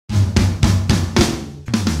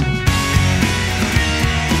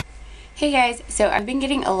Hey guys, so I've been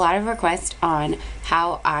getting a lot of requests on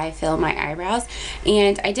how I fill my eyebrows,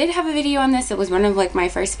 and I did have a video on this. It was one of like my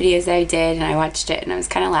first videos that I did, and I watched it and I was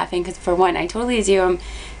kind of laughing because for one, I totally do them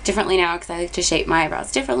differently now because I like to shape my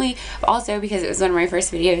eyebrows differently, but also because it was one of my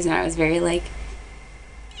first videos and I was very like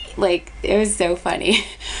it was so funny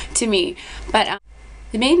to me. But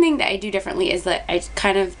the main thing that I do differently is that I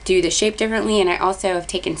kind of do the shape differently, and I also have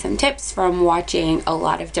taken some tips from watching a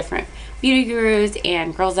lot of different beauty gurus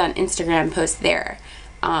and girls on Instagram post their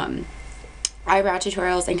eyebrow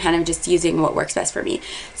tutorials and kind of just using what works best for me.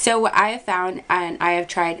 So what I have found, and I have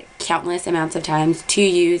tried countless amounts of times to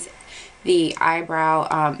use the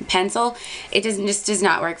eyebrow pencil, it just does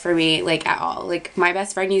not work for me like at all. Like my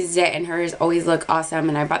best friend uses it and hers always look awesome,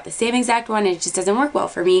 and I bought the same exact one and it just doesn't work well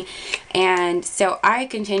for me. And so I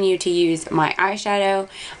continue to use my eyeshadow,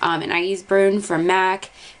 and I use Brune from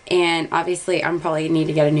MAC, and obviously I'm probably need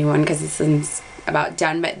to get a new one because this one's about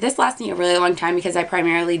done, but this lasts me a really long time because I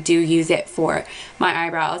primarily do use it for my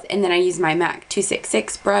eyebrows. And then I use my MAC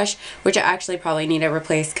 266 brush, which I actually probably need to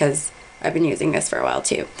replace because I've been using this for a while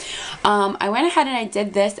too. I went ahead and I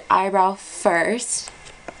did this eyebrow first,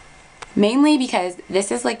 mainly because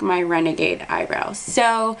this is like my renegade eyebrow.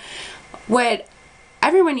 So what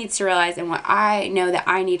everyone needs to realize, and what I know that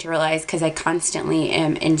I need to realize because I constantly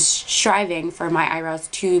am in striving for my eyebrows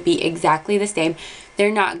to be exactly the same, they're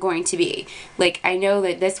not going to be. Like, I know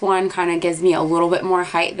that this one kind of gives me a little bit more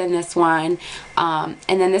height than this one, and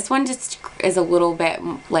then this one just is a little bit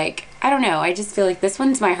like, I don't know, I just feel like this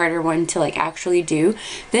one's my harder one to like actually do.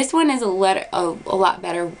 This one is a lot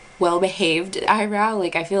better, well-behaved eyebrow.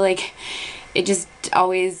 Like, I feel like it just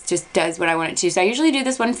always just does what I want it to. So I usually do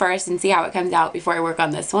this one first and see how it comes out before I work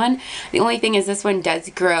on this one. The only thing is this one does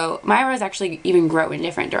grow. My eyebrows actually even grow in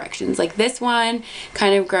different directions. Like this one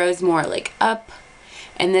kind of grows more like up,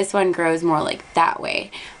 and this one grows more like that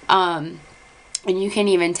way. And you can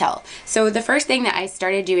even tell. So the first thing that I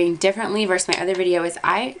started doing differently versus my other video is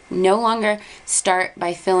I no longer start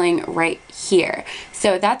by filling right here.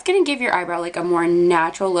 So that's going to give your eyebrow like a more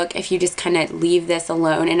natural look if you just kind of leave this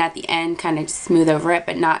alone and at the end kind of smooth over it,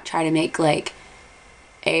 but not try to make like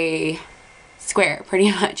a square pretty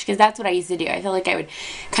much, because that's what I used to do. I feel like I would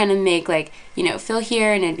kind of make like, you know, fill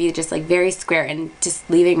here and it'd be just like very square and just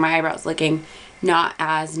leaving my eyebrows looking not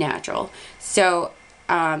as natural. So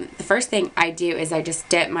the first thing I do is I just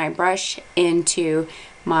dip my brush into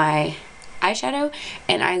my eyeshadow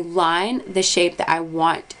and I line the shape that I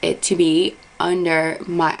want it to be under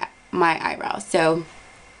my eyebrow. So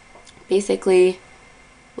basically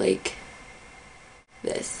like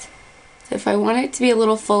this. So if I want it to be a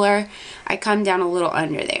little fuller, I come down a little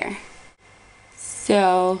under there.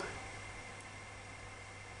 So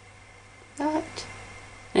that,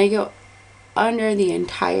 and I go under the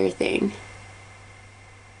entire thing.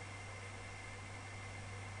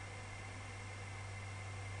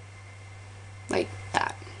 Like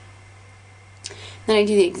that. Then I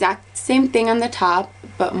do the exact same thing on the top,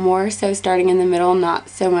 but more so starting in the middle, not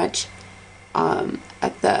so much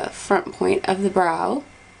at the front point of the brow.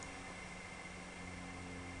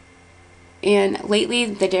 And lately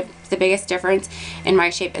the biggest difference in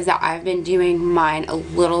my shape is that I've been doing mine a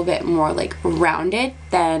little bit more like rounded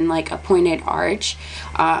than like a pointed arch,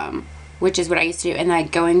 which is what I used to do, and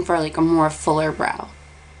like going for like a more fuller brow.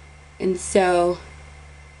 And so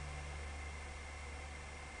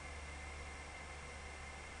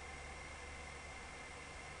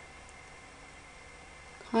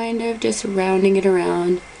kind of just rounding it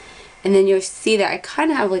around, and then you'll see that I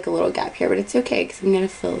kind of have like a little gap here, but it's okay because I'm going to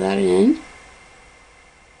fill that in.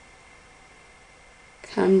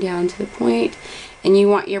 Come down to the point, and you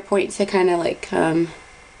want your point to kind of like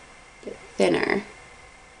get thinner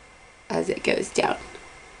as it goes down,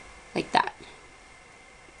 like that.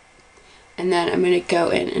 And then I'm going to go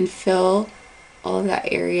in and fill all of that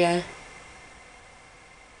area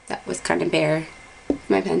that was kind of bare with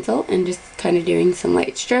my pencil, and just kind of doing some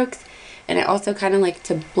light strokes. And I also kind of like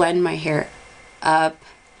to blend my hair up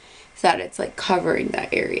so that it's like covering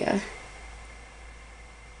that area.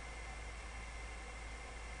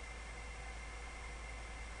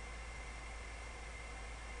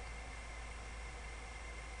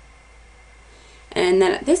 And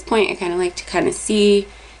then at this point I kind of like to kind of see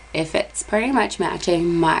if it's pretty much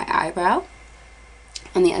matching my eyebrow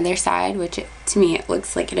on the other side, which to me it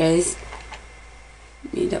looks like it is.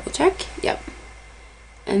 Let me double check. Yep.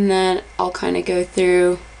 And then I'll kind of go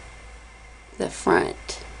through the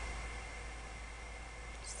front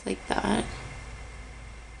just like that,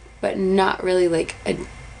 but not really like a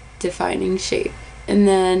defining shape. And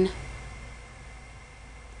then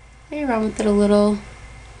play around with it a little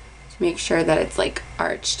make sure that it's like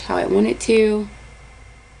arched how I want it to.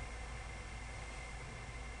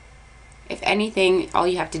 If anything, all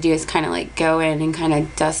you have to do is kind of like go in and kind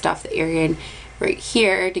of dust off the area right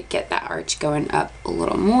here to get that arch going up a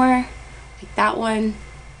little more, like that one.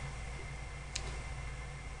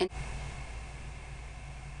 And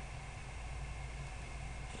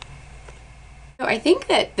so I think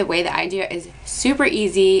that the way that I do it is super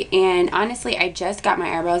easy, and honestly I just got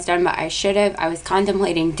my eyebrows done, but I was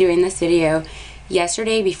contemplating doing this video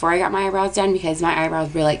yesterday before I got my eyebrows done because my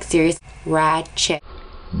eyebrows were like serious ratchet.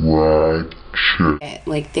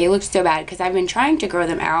 Like they look so bad because I've been trying to grow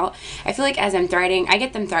them out. I feel like as I'm threading, I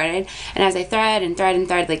get them threaded, and as I thread and thread and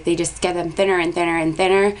thread, like they just get them thinner and thinner and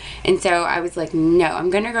thinner. And so I was like, no, I'm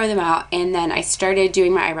gonna grow them out. And then I started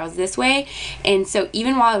doing my eyebrows this way, and so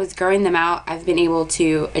even while I was growing them out, I've been able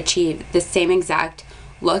to achieve the same exact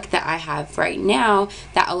look that I have right now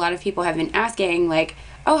that a lot of people have been asking, like,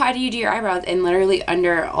 oh, how do you do your eyebrows? And literally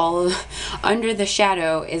under the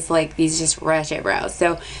shadow is like these just ratchet brows.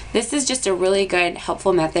 So this is just a really good,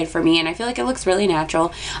 helpful method for me, and I feel like it looks really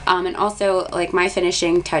natural. And also, like, my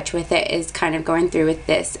finishing touch with it is kind of going through with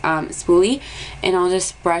this spoolie, and I'll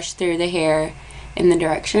just brush through the hair in the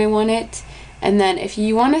direction I want it. And then if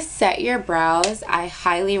you want to set your brows, I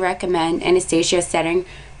highly recommend Anastasia setting,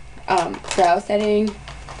 brow setting,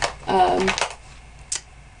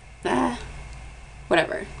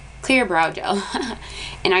 whatever, clear brow gel.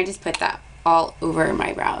 And I just put that all over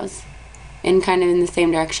my brows and kind of in the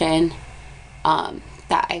same direction that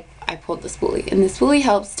I pulled the spoolie. And the spoolie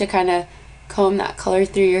helps to kind of comb that color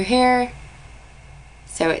through your hair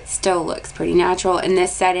so it still looks pretty natural. And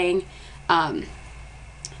this setting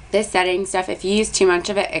stuff, if you use too much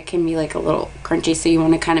of it, it can be like a little crunchy, so you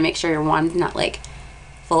want to kind of make sure your wand's not like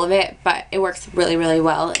full of it, but it works really, really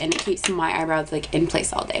well, and it keeps my eyebrows like in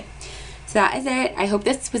place all day. So that is it. I hope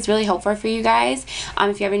this was really helpful for you guys.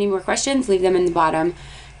 If you have any more questions, leave them in the bottom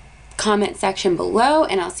comment section below,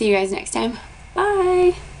 and I'll see you guys next time.